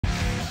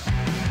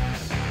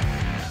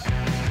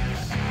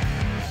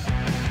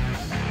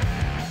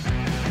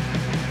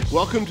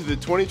Welcome to the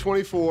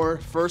 2024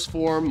 First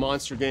Form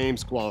Monster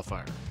Games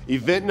Qualifier.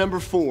 Event number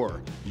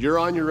 4, you're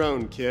on your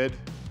own, kid.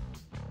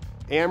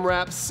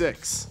 AMRAP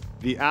 6,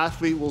 the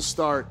athlete will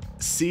start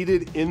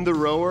seated in the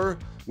rower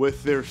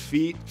with their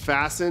feet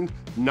fastened,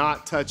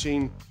 not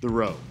touching the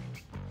row.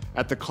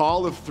 At the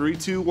call of 3,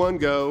 2, 1,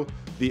 go,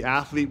 the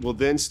athlete will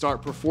then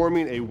start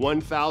performing a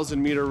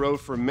 1,000 meter row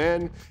for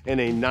men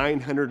and a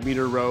 900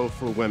 meter row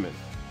for women.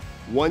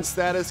 Once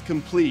that is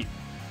complete,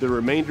 the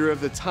remainder of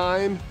the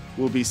time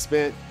will be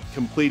spent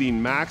completing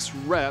max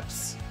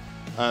reps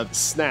of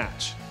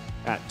snatch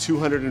at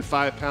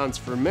 205 pounds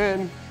for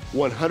men,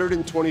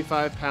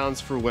 125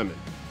 pounds for women.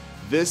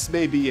 This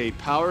may be a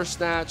power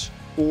snatch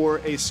or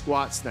a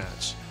squat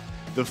snatch.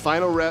 The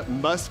final rep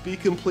must be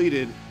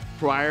completed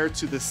prior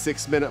to the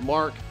 6-minute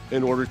mark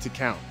in order to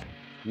count.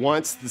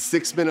 Once the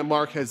 6-minute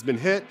mark has been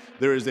hit,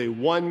 there is a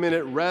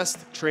 1-minute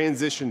rest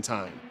transition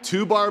time.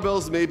 2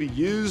 barbells may be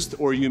used,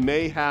 or you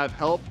may have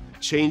help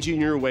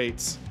changing your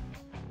weights.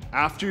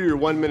 After your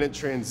 1-minute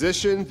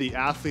transition, the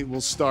athlete will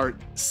start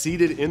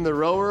seated in the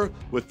rower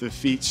with the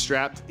feet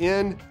strapped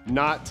in,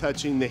 not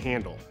touching the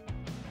handle.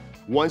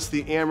 Once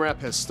the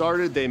AMRAP has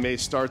started, they may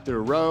start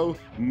their row.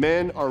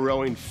 Men are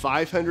rowing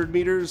 500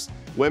 meters,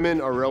 women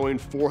are rowing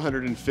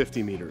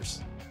 450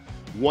 meters.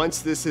 Once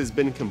this has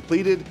been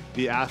completed,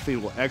 the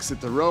athlete will exit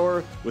the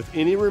rower. With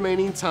any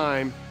remaining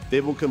time, they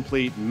will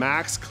complete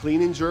max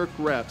clean and jerk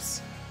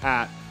reps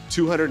at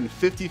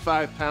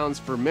 255 pounds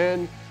for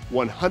men,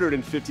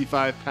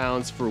 155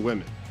 pounds for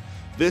women.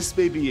 This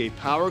may be a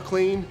power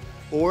clean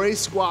or a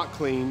squat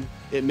clean.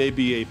 It may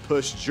be a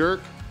push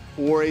jerk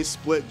or a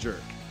split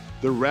jerk.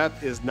 The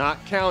rep is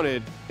not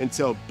counted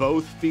until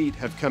both feet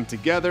have come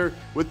together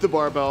with the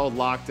barbell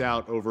locked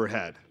out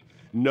overhead.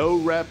 No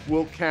rep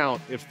will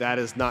count if that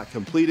is not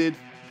completed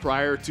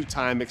prior to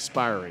time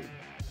expiring.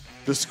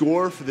 The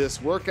score for this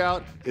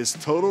workout is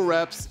total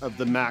reps of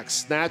the max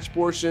snatch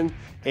portion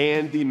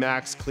and the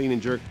max clean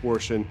and jerk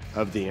portion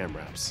of the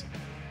AMRAPs.